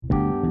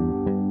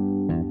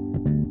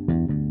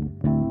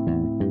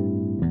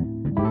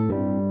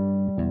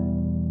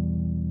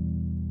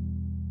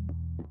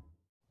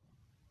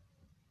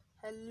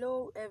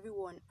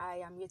everyone,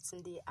 I am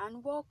Yetunde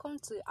and welcome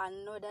to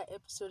another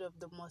episode of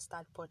the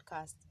Mustard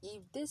Podcast.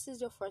 If this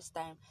is your first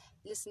time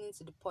listening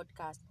to the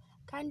podcast,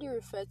 kindly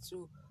refer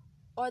to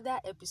other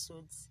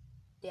episodes.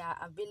 They are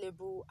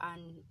available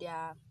and there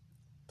are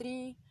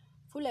 3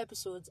 full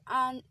episodes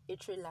and a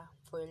trailer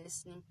for your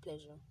listening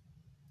pleasure.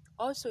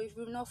 Also, if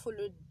you've not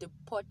followed the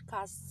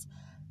podcast's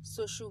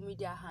social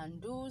media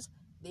handles,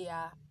 they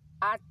are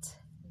at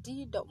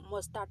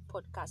the.mustard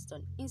podcast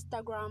on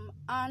Instagram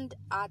and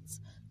at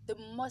the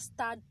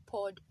mustard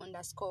pod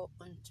 _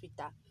 on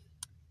Twitter.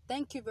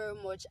 Thank you very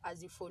much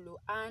as you follow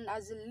and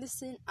as you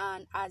listen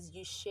and as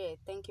you share.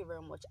 Thank you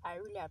very much. I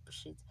really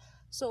appreciate.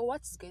 So,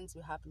 what is going to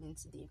be happening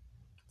today?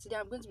 Today,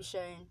 I'm going to be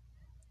sharing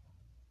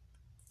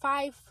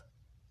 5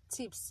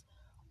 tips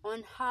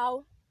on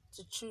how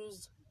to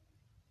choose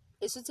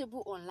a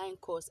suitable online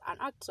course and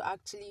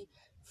actually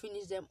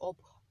finish them up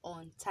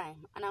on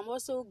time. And I'm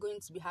also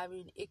going to be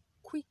having a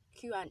quick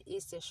Q&A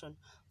session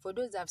for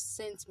those that have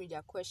sent me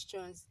their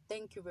questions.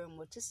 Thank you very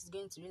much. This is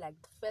going to be like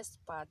the first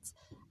part.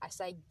 As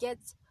I get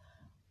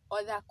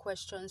other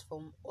questions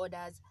from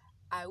others,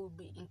 I will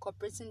be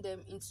incorporating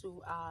them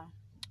into our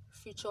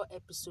future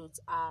episodes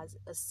as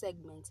a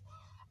segment.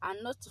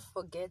 And not to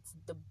forget,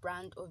 the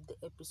brand of the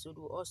episode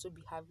will also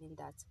be having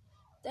that.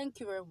 Thank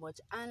you very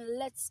much, and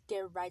let's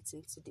get right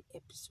into the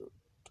episode.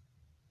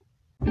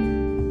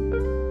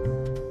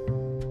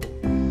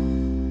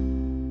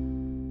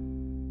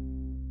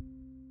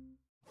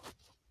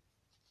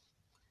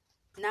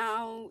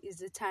 Now is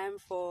the time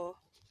for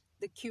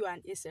the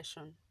Q&A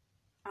session.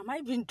 Am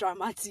I being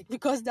dramatic?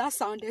 Because that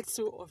sounded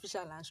so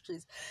official and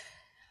straight.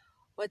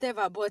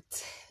 Whatever, but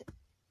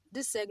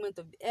this segment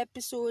of the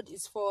episode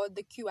is for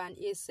the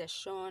Q&A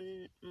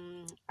session.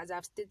 As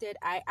I've stated,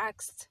 I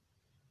asked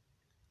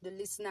the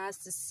listeners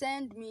to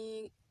send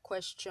me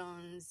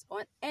questions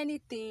on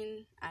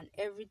anything and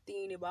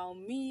everything about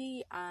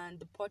me and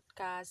the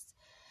podcast.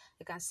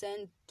 You can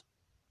send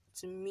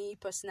to me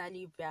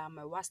personally via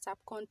my WhatsApp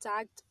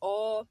contact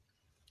or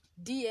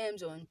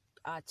DMs on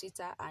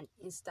Twitter and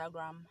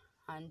Instagram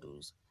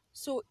handles.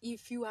 So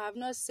if you have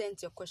not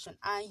sent your question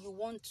and you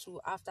want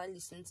to after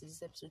listening to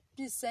this episode,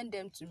 please send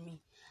them to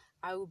me.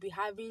 I will be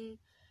having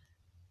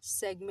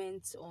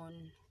segments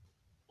on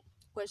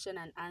question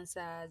and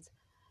answers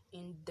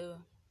in the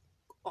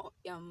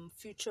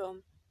future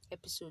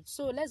episodes.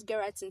 So let's get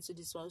right into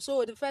this one.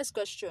 So the first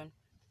question: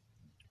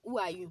 who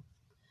are you?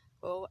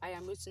 Well, I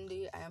am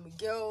Yetunde. I am a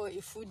girl, a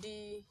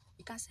foodie.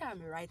 You can say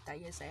I'm a writer.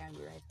 Yes, I am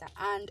a writer.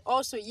 And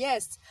also,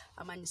 yes,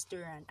 I'm an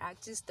historian. I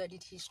actually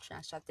studied history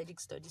and strategic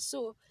studies.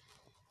 So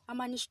I'm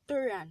an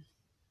historian.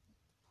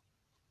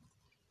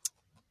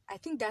 I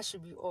think that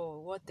should be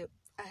all.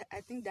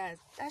 I think that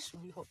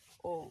should be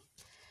all.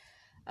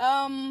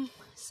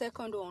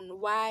 Second one,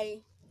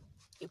 why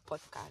a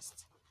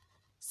podcast?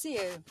 See,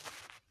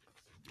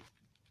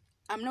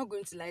 I'm not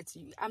going to lie to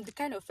you. I'm the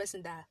kind of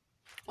person that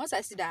once I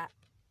see that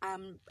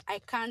I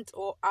can't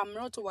or I'm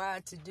not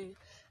wired to do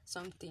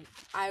something,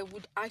 I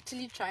would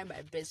actually try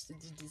my best to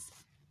do this.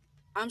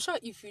 I'm sure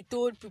if you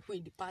told people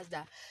in the past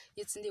that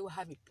Yetunde will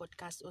have a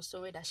podcast or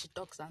somewhere that she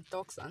talks and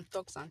talks and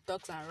talks and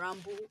talks and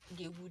ramble,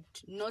 they would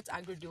not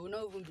agree. They would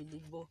not even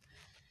believe. But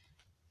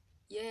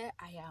yeah,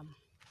 I am.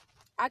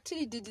 I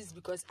actually did this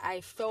because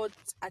I felt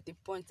at the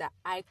point that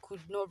I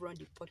could not run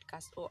the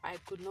podcast or I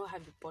could not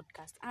have the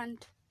podcast,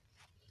 and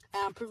I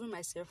am proving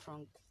myself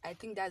wrong. I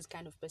think that's the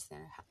kind of person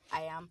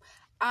I am.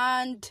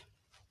 And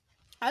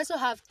I also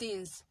have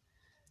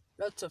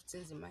lots of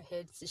things in my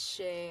head to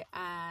share.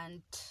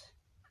 And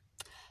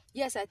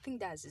yes, I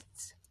think that's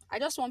it. I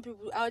just want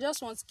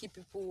to keep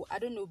people,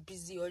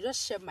 busy, or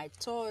just share my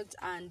thoughts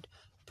and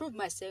prove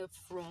myself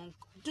wrong.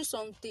 Do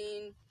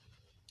something,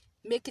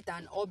 make it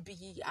an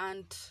hobby,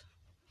 and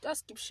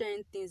just keep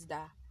sharing things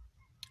that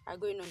are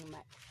going on in my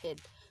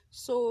head.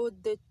 So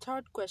the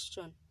third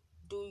question: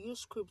 do you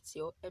script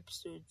your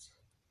episodes?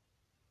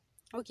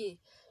 Okay,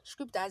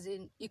 script as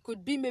in it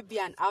could be maybe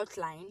an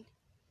outline,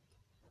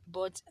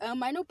 but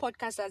I know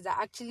podcasters that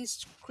actually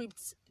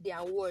script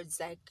their words,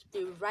 like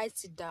they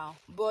write it down.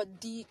 But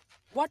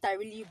what I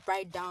really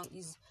write down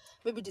is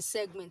maybe the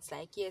segments,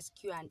 like yes,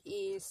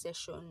 Q&A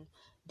session,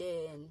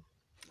 then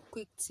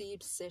quick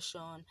tips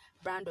session,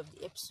 brand of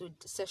the episode,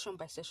 session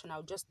by session.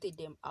 I'll just take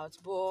them out.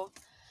 But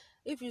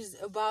if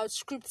it's about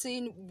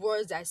scripting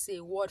words, I say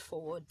word for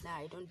word. Nah,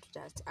 I don't do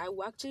that. I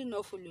will actually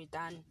not follow it,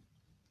 and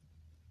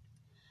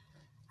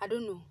I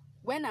don't know.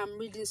 When I'm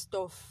reading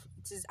stuff,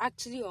 it is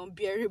actually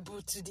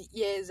unbearable to the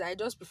ears. I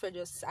just prefer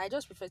to say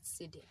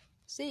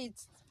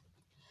it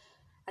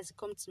as it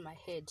comes to my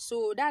head.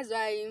 So that's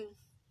why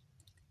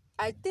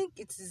I think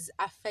it is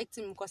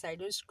affecting me because I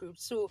don't script.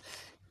 So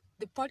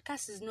the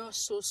podcast is not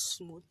so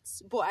smooth,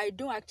 but I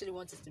don't actually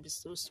want it to be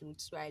so smooth.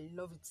 So I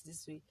love it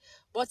this way.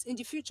 But in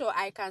the future,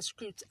 I can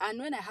script, and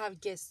when I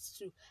have guests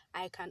too,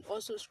 I can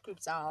also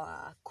script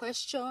our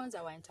questions,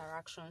 our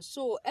interactions.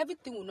 So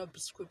everything will not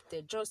be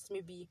scripted. Just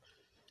maybe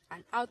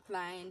an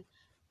outline,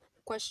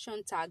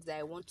 question tags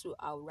that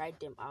I'll write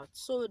them out.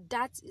 So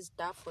that is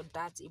that for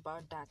that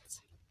about that.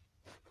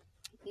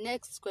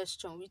 Next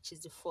question, which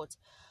is the fourth.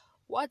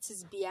 What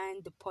is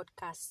behind the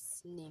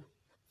podcast's name?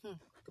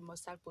 The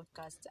Mustard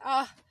Podcast.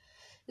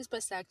 This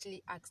person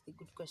actually asked a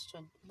good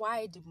question.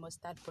 Why the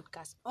Mustard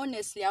Podcast?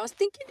 Honestly, I was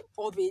thinking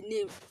of a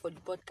name for the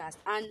podcast,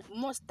 and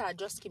mustard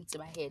just came to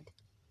my head.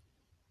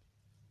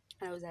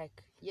 And I was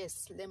like,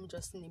 yes, let me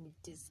just name it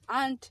this.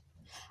 And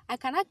I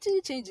can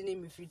actually change the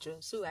name in future,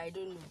 so I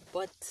don't know.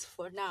 But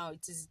for now,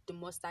 it is the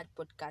Mustard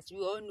Podcast. We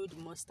all know the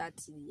mustard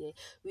tea.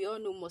 We all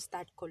know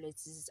mustard color.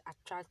 It is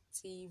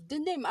attractive. The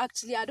name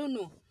actually, I don't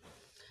know.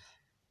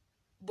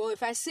 But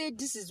if I say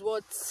this is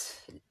what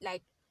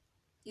like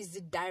is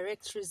the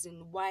direct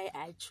reason why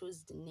I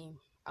chose the name,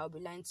 I'll be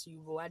lying to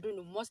you. But I don't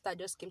know. Mustard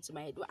just came to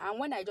my head, and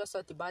when I just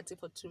thought about it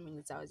for 2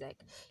 minutes, I was like,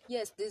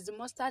 yes, there's the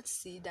mustard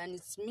seed, and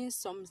it means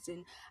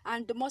something,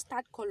 and the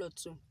mustard color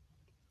too.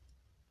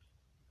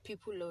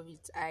 People love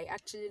it. I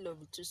actually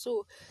love it too.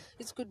 So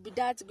it could be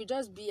that. It could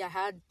just be I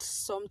had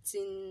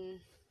something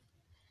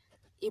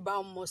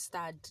about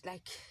mustard.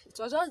 Like it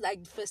was just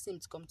like the first thing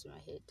to come to my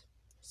head.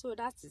 So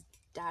that is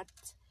that.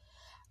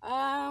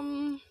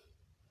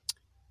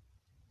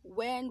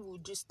 When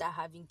would you start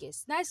having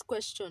guests? Nice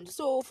question.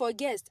 So for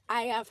guests,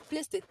 I have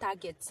placed a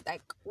target.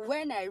 Like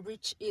when I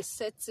reach a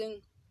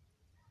certain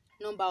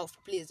number of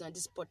plays on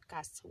this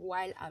podcast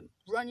while I'm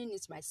running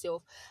it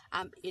myself,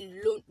 I'm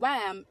alone.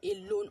 While I'm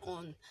alone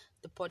on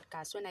the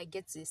podcast, when I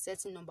get to a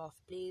certain number of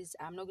plays,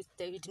 I'm not going to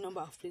tell you the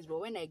number of plays,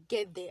 but when I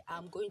get there,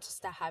 I'm going to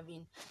start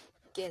having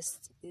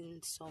guests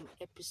in some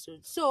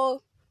episodes.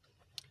 So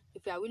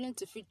if you are willing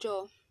to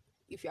feature,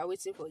 if you are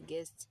waiting for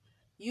guests,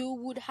 you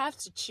would have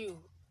to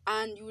chill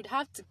and you would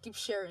have to keep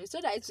sharing so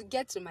that it will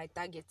get to my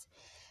target.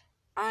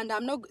 And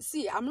I'm not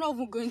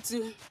going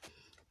to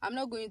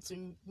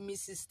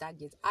miss this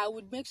target. I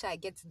would make sure I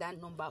get to that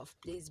number of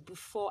plays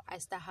before I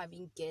start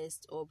having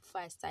guests or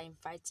before I start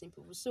inviting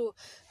people. So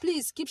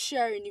please keep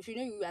sharing. If you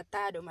know you are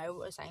tired of my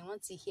voice and you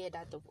want to hear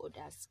that of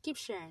others, keep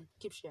sharing.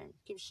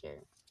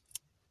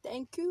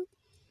 Thank you.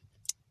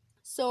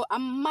 So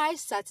am I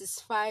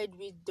satisfied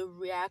with the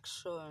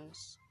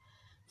reactions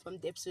from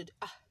the episode?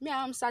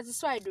 I'm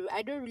satisfied.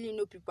 I don't really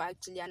know people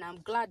actually, and I'm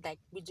glad like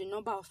with the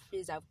number of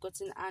plays I've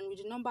gotten and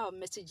with the number of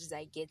messages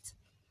I get,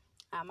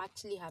 I'm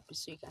actually happy.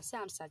 So you can say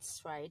I'm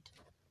satisfied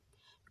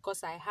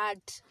because I had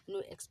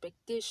no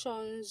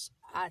expectations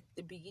at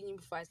the beginning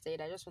before I started.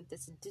 I just wanted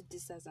to do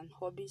this as an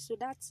hobby. So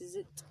that is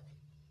it.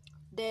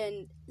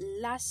 Then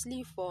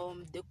lastly,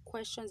 from the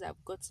questions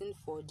I've gotten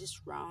for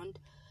this round,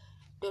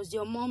 does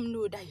your mom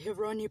know that you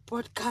run a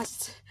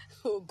podcast?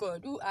 Oh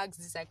God, who asked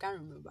this? I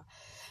can't remember.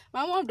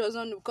 My mom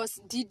doesn't know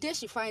because the day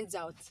she finds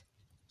out,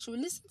 she will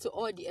listen to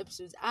all the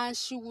episodes and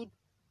she would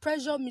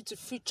pressure me to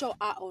feature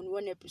her on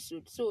one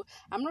episode. So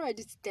I'm not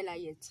ready to tell her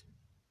yet.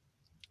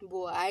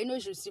 But I know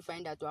she'll still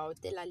find out, or I'll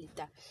tell her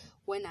later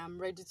when I'm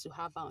ready to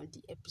have her on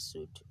the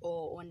episode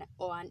or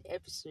an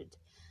episode.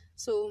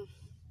 So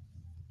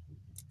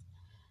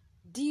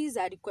these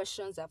are the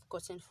questions I've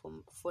gotten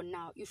from for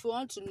now. If you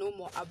want to know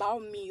more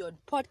about me or the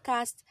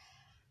podcast,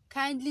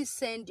 kindly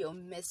send your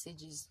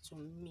messages to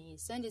me.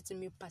 Send it to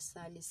me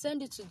personally.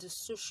 Send it to the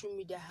social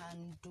media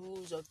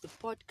handles of the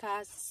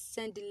podcast.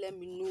 Send it, let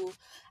me know.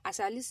 As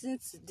I listen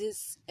to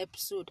this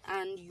episode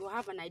and you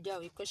have an idea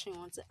of a question you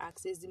want to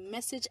ask, there's the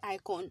message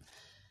icon.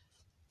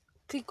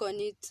 Click on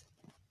it,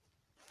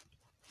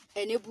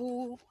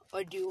 enable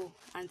audio,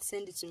 and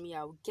send it to me.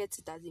 I will get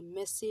it as a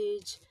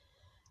message.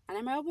 And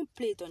I might even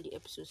play it on the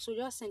episode. So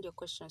just send your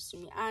questions to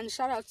me. And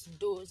shout out to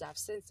those I've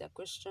sent their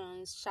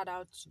questions. Shout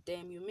out to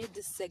them. You made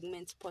this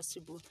segment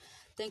possible.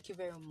 Thank you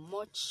very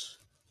much.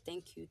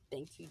 Thank you.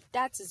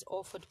 That is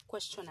all for the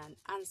question and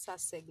answer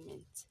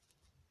segment.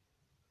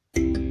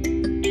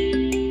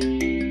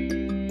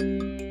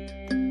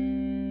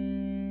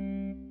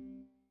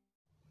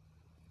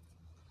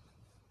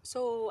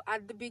 So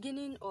at the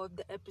beginning of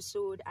the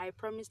episode, I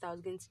promised I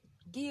was going to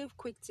give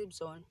quick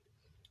tips on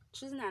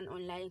choosing an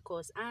online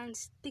course and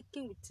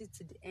sticking with it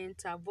to the end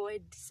to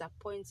avoid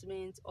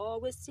disappointment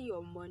or wasting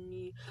your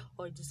money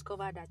or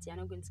discover that you're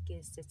not going to get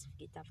a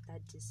certificate after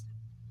this.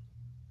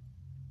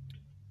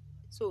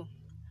 So,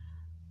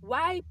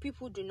 why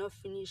people do not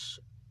finish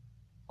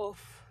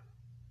off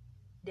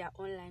their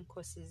online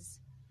courses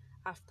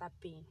after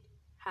paying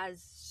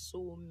has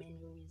so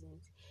many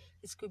reasons.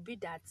 It could be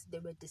that they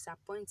were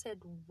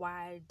disappointed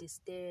while they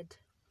stayed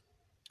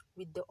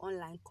with the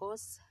online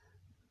course,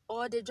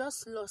 or they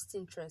just lost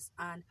interest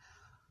and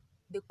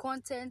the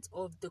content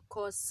of the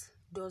course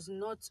does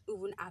not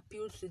even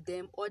appeal to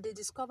them, or they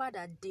discover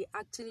that they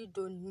actually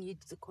don't need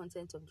the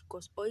content of the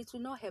course, or it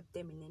will not help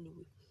them in any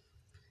way.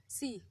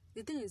 See,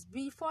 the thing is,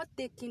 before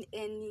taking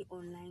any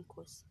online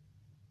course,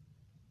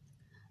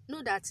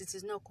 know that it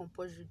is not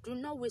compulsory. Do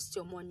not waste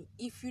your money.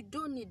 If you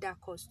don't need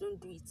that course, don't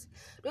do it.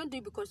 Don't do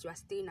it because you are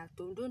staying at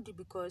home. Don't do it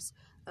because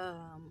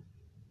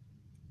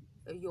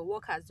your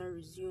work has not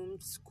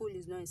resumed, school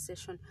is not in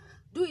session.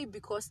 Do it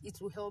because it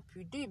will help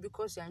you. Do it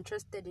because you're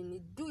interested in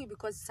it. Do it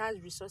because it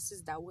has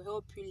resources that will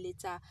help you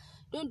later.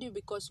 Don't do it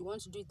because you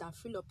want to do it and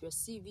fill up your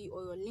CV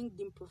or your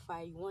LinkedIn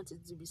profile. You want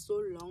it to be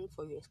so long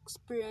for your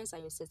experience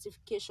and your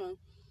certification.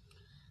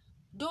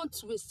 Don't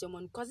waste your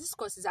money, because these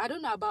courses, I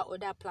don't know about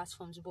other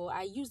platforms, but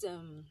I use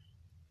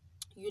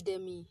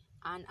Udemy,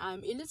 and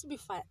I'm a little bit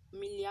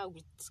familiar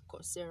with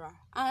Coursera,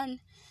 and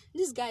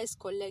these guys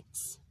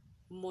collect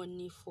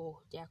money for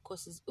their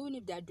courses. Even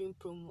if they are doing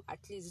promo, at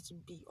least it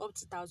will be up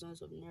to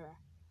thousands of naira.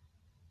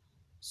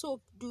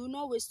 So do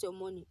not waste your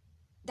money.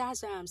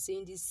 That's why I'm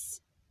saying this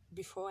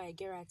before I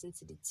get right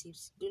into the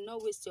tips. Do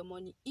not waste your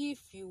money if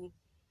you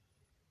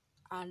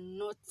are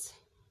not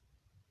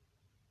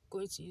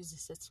going to use the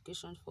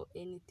certification for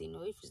anything,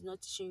 or if it's not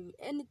teaching you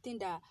anything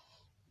that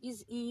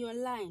is in your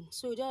line.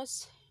 So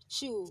just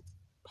chill.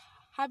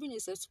 Having a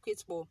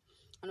certificate for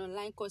an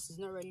online course is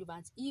not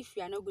relevant if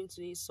you are not going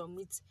to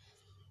submit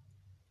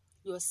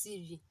your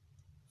CV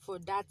for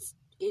that,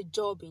 a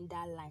job in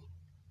that line.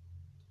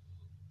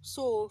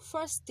 So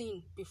first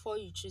thing before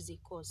you choose a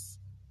course,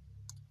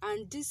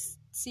 and this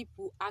tip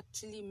will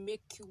actually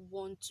make you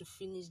want to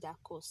finish that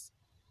course,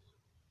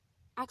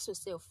 ask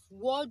yourself,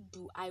 what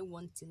do I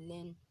want to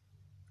learn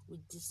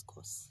with this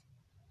course?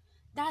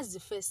 That's the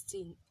first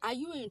thing. Are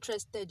you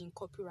interested in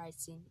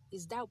copywriting?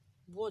 Is that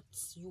what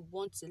you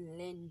want to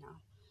learn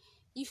now?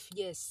 If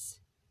yes,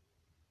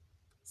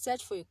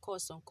 search for a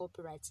course on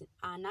copywriting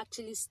and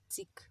actually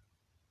stick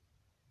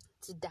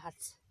to that.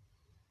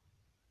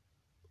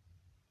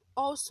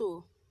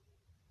 Also,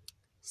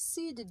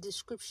 see the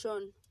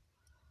description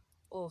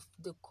of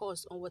the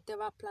course on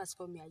whatever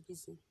platform you are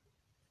using.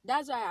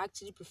 That's why I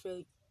actually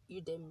prefer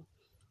Udemy.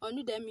 On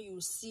Udemy,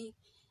 you see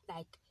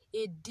like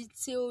a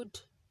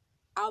detailed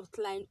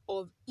outline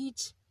of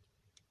each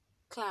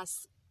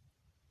class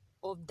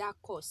of that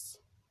course.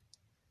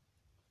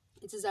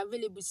 It is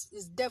available,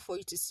 it's there for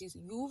you to see.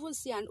 You even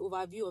see an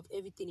overview of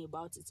everything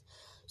about it.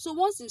 So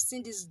once you've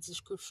seen this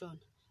description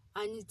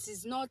and it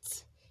is not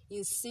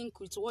in sync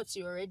with what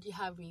you already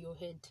have in your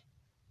head,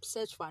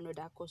 search for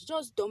another course.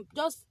 Just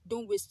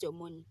don't waste your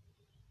money.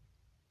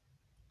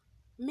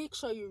 Make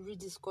sure you read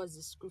this course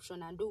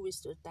description and don't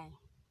waste your time.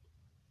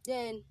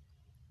 Then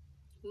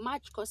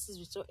match courses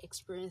with your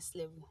experience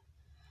level.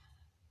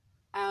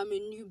 I am a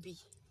newbie.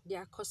 There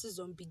are courses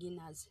on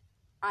beginners.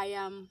 I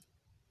am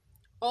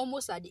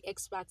almost at the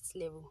expert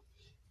level.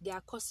 There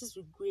are courses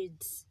with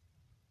grades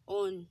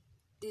on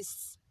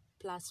this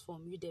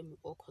platform, Udemy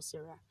or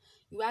Coursera.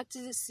 You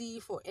actually see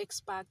for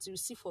experts, you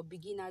see for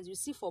beginners, you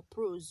see for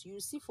pros, you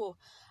see for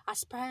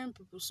aspiring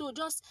people. So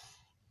just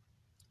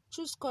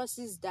choose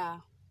courses that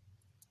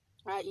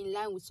are in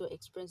line with your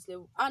experience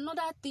level.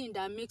 Another thing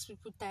that makes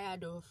people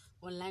tired of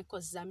online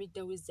courses and make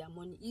them waste their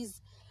money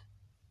is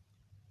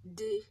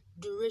the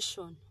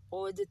duration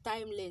or the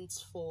time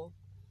length for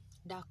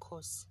that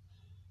course.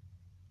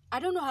 I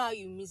don't know how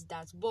you miss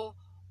that, but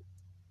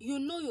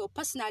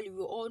personally,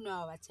 we all know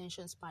our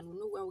attention span. We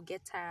know when we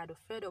get tired or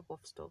fed up of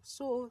stuff.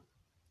 So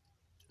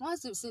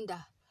once you've seen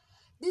that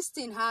this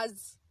thing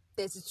has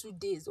 32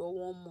 days or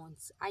 1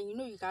 month, and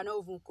you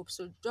cannot even cope,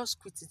 so just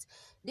quit it.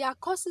 There are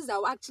courses that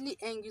will actually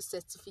earn you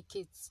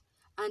certificates,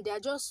 and they are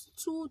just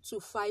 2 to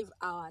 5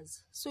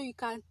 hours. So you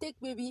can take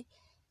maybe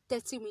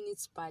 30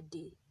 minutes per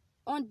day.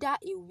 Under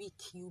a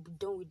week, you'll be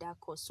done with that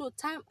course. So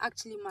time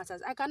actually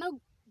matters. I cannot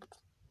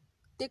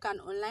take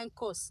an online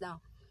course now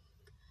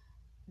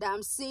that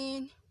I'm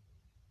seeing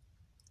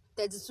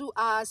 32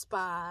 hours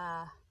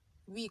per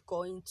week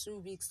or in 2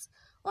 weeks,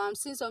 or I'm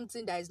seeing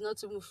something that is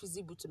not even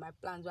feasible to my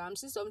plans, or I'm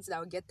seeing something that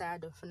I'll get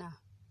tired of now.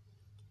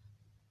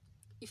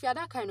 If you're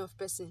that kind of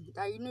person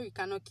that you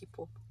cannot keep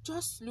up,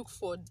 just look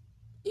for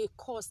a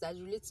course that's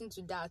relating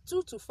to that.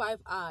 2 to 5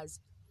 hours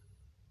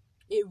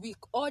a week,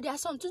 or there are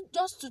some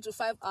just 2 to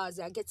 5 hours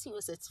they are getting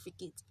your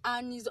certificate,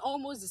 and it's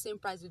almost the same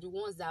price with the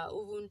ones that are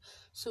even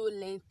so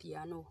lengthy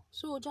and all.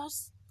 So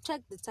just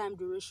check the time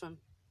duration.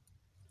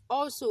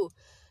 Also,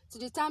 to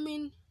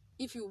determine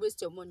if you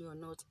waste your money or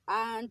not,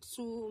 and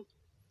to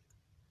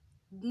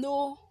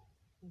know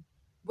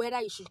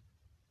whether you should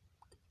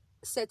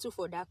settle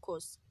for that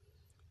course.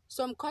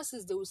 Some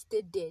courses, they will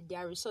stay there. There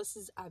are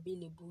resources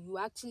available. You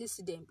actually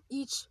see them.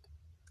 Each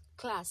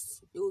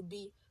class, there will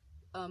be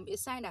a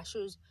sign that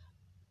shows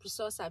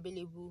resource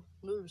available,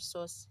 no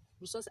resource.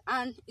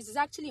 And it is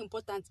actually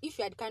important, if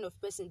you are the kind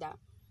of person that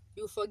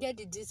you forget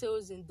the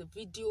details in the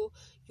video,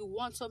 you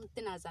want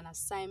something as an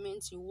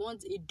assignment, you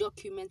want a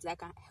document that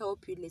can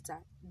help you later,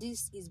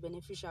 this is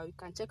beneficial. You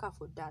can check out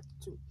for that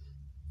too.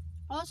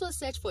 Also,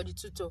 search for the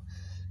tutor.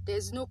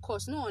 There's no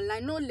course, no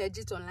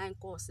legit online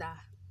course that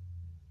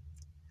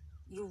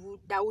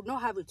would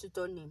not have a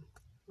tutor name.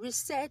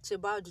 Research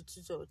about the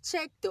tutor.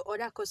 Check the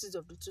other courses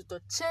of the tutor.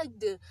 Check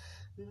the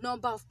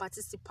number of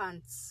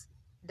participants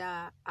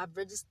that have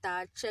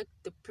registered. Check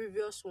the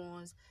previous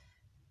ones.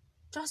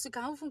 Just you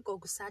can even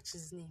Google search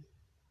his name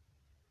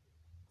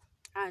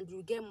and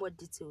you get more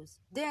details.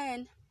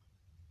 Then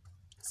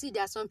See,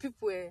 there are some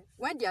people where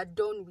when they are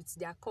done with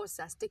their course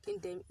has taken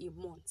them a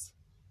month,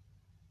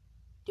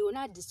 they will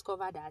not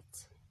discover that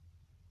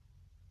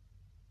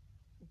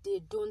they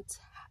don't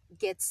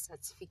get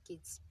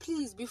certificates.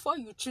 Please, before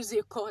you choose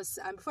a course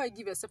and before you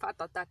give yourself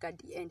a attack at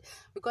the end,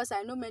 because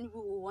I know many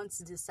people who want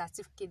the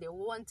certificate, they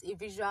want a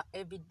visual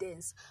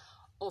evidence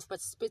of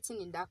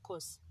participating in that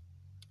course.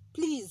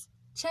 Please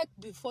check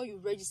before you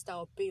register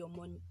or pay your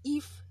money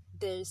if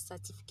there is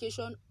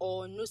certification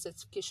or no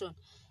certification.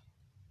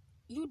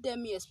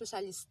 Udemy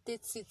especially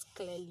states it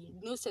clearly: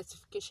 no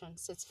certification,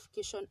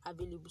 certification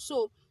available.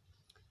 So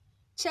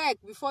check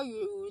before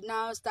you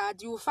now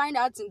start. You will find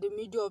out in the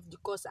middle of the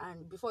course,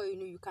 and before you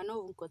know, you cannot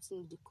even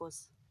continue the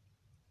course.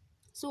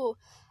 So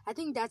I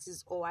think that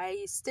is all.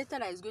 I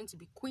stated that it's going to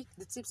be quick.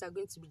 The tips are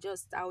going to be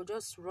I'll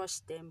just rush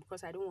them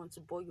because I don't want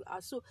to bore you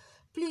out. So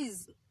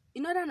please,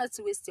 in order not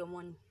to waste your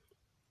money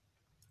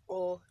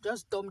or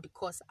just dump the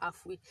course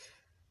halfway,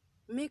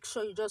 make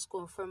sure you just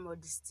confirm all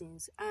these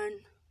things. And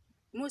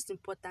most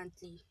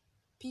importantly,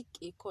 pick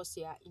a course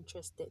you are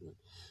interested in.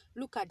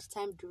 Look at the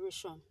time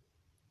duration.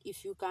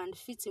 If you can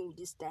fit in with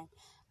this time,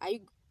 are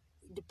you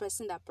the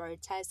person that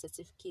prioritizes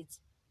certificates?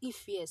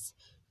 If yes,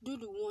 do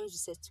the ones with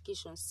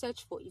certification.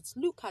 Search for it.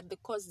 Look at the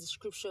course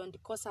description, the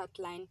course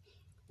outline,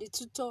 the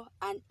tutor,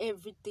 and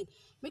everything.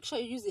 Make sure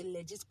you use a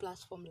legit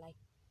platform like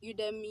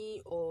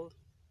Udemy or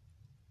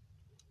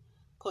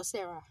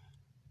Coursera.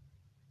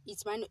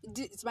 It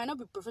might not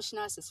be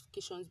professional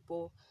certifications,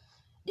 but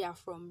they are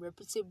from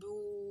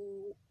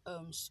reputable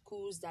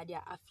schools that they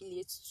are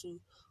affiliates to,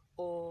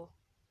 or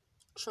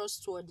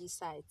trustworthy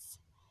sites.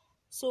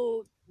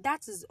 So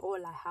that is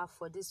all I have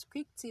for this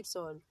quick tips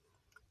on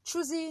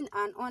choosing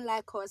an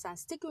online course and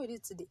sticking with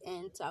it to the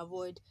end to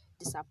avoid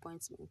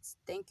disappointment.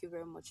 Thank you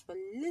very much for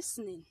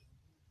listening.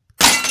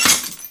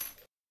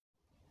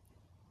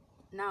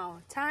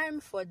 Now, time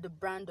for the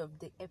brand of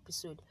the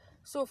episode.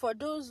 So, for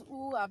those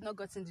who have not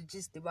gotten the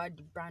gist about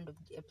the brand of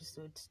the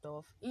episode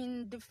stuff,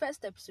 in the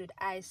first episode,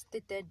 I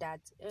stated that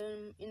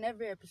in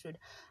every episode,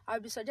 I'll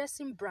be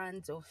suggesting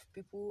brands of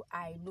people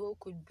I know.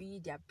 Could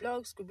be their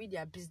blogs, could be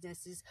their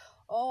businesses,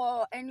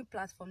 or any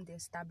platform they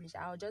establish.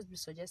 I'll just be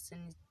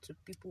suggesting it to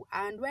people.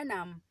 And when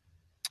I'm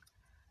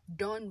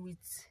done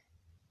with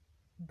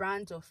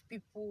brands of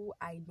people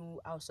I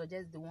know, I'll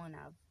suggest the one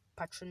I've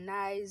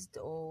patronized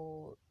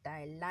or that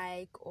I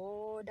like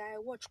or that I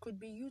watch. Could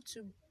be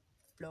YouTube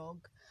vlog,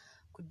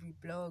 could be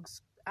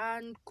blogs,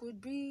 and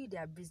could be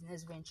their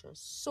business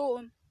ventures.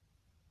 So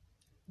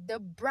the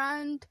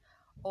brand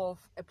of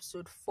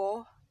episode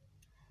 4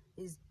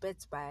 is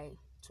Bet by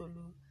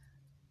Tolu.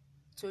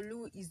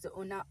 Tolu is the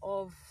owner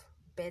of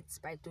Bet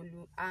by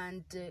Tolu,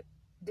 and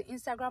the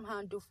Instagram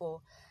handle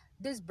for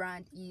this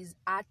brand is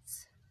at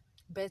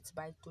Bet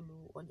by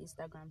Tolu on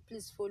Instagram.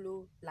 Please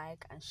follow,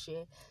 like, and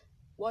share.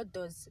 What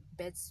does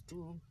Bet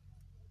do?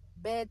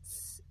 Bet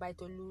by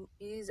Tolu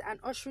is an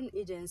ushering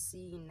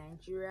agency in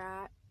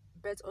Nigeria.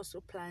 Bet also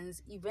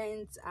plans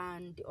events,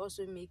 and they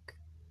also make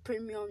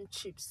premium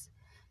chips,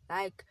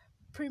 like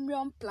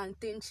premium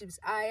plantain chips.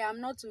 I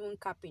am not even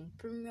capping.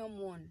 Premium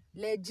one,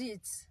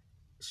 legit,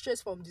 straight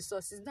from the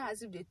source. It's not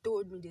as if they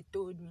told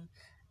me.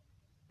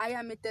 I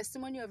am a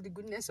testimony of the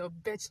goodness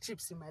of Bet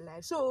chips in my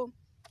life. So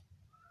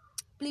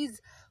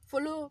please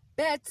follow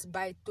Bet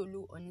by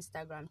Tolu on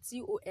Instagram.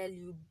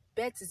 TOLU.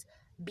 Bet is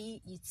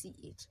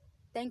BETH.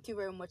 Thank you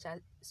very much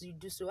as you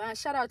do so. And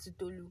shout out to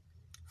Tolu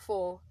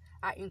for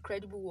our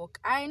incredible work.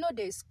 I know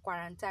there's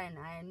quarantine.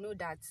 I know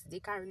that they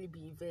can't really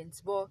be events.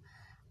 But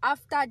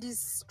after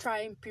this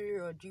trying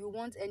period, you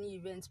want any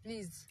events,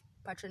 please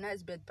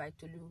patronize Bet by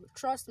Tolu.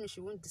 Trust me,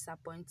 she won't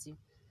disappoint you.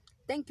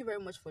 Thank you very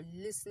much for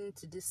listening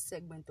to this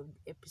segment of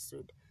the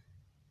episode.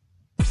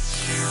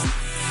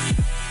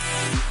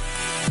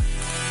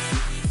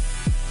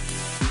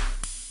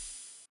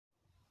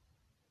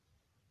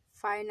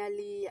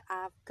 Finally,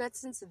 I've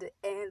gotten to the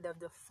end of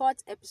the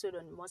 4th episode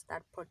on the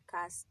Mustard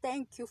Podcast.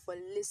 Thank you for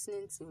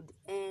listening to the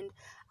end.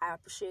 I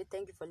appreciate it.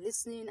 Thank you for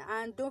listening.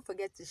 And don't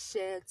forget to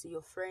share to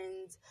your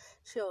friends,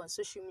 share on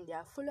social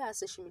media, follow our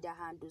social media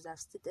handles. I've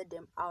stated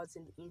them out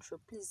in the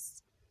intro.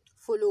 Please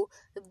follow.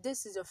 If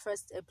this is your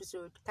first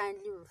episode,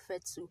 kindly refer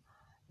to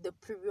the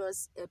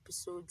previous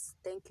episodes.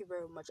 Thank you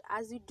very much.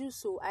 As you do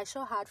so, I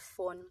sure had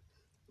fun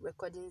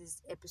recording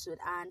this episode,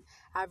 and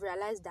I've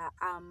realized that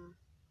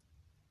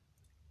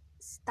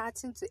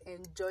starting to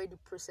enjoy the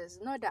process.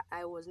 Not that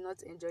I was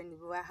not enjoying it,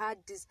 but I had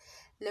this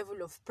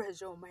level of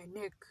pressure on my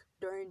neck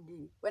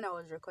when I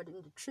was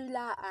recording the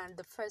thriller and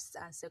the first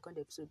and second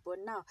episode. But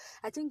now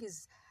I think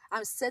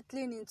I'm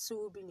settling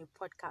into being a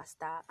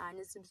podcaster, and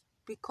it's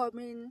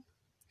becoming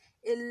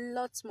a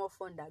lot more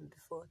fun than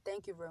before.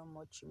 Thank you very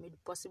much. You made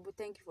it possible.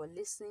 Thank you for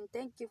listening.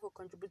 Thank you for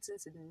contributing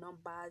to the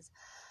numbers.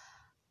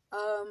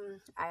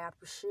 I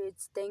appreciate.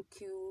 Thank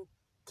you.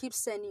 Keep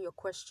sending your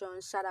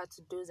questions. Shout out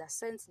to those that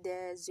sent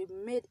theirs. You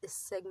made a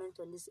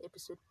segment on this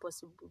episode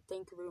possible.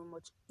 Thank you very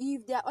much.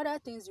 If there are other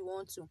things you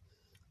want to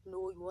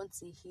know, you want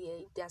to hear,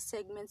 if there are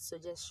segment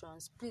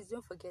suggestions, please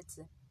don't forget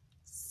to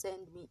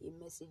send me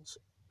a message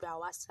via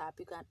WhatsApp.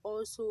 You can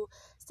also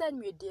send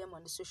me a DM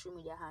on the social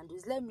media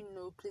handles. Let me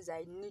know, please.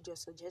 I need your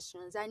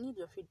suggestions. I need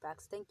your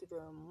feedbacks. Thank you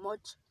very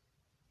much.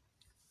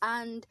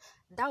 And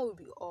that will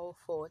be all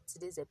for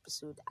today's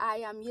episode. I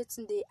am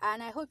Yetunde,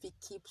 and I hope you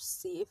keep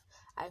safe.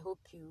 I hope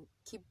you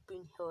keep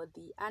being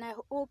healthy, and I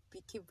hope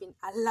you keep being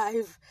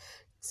alive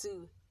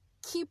to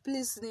keep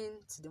listening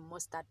to the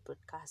Mustard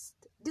Podcast.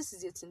 This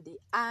is Yetunde,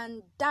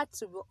 and that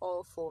will be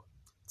all for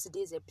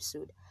today's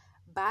episode.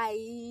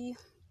 Bye.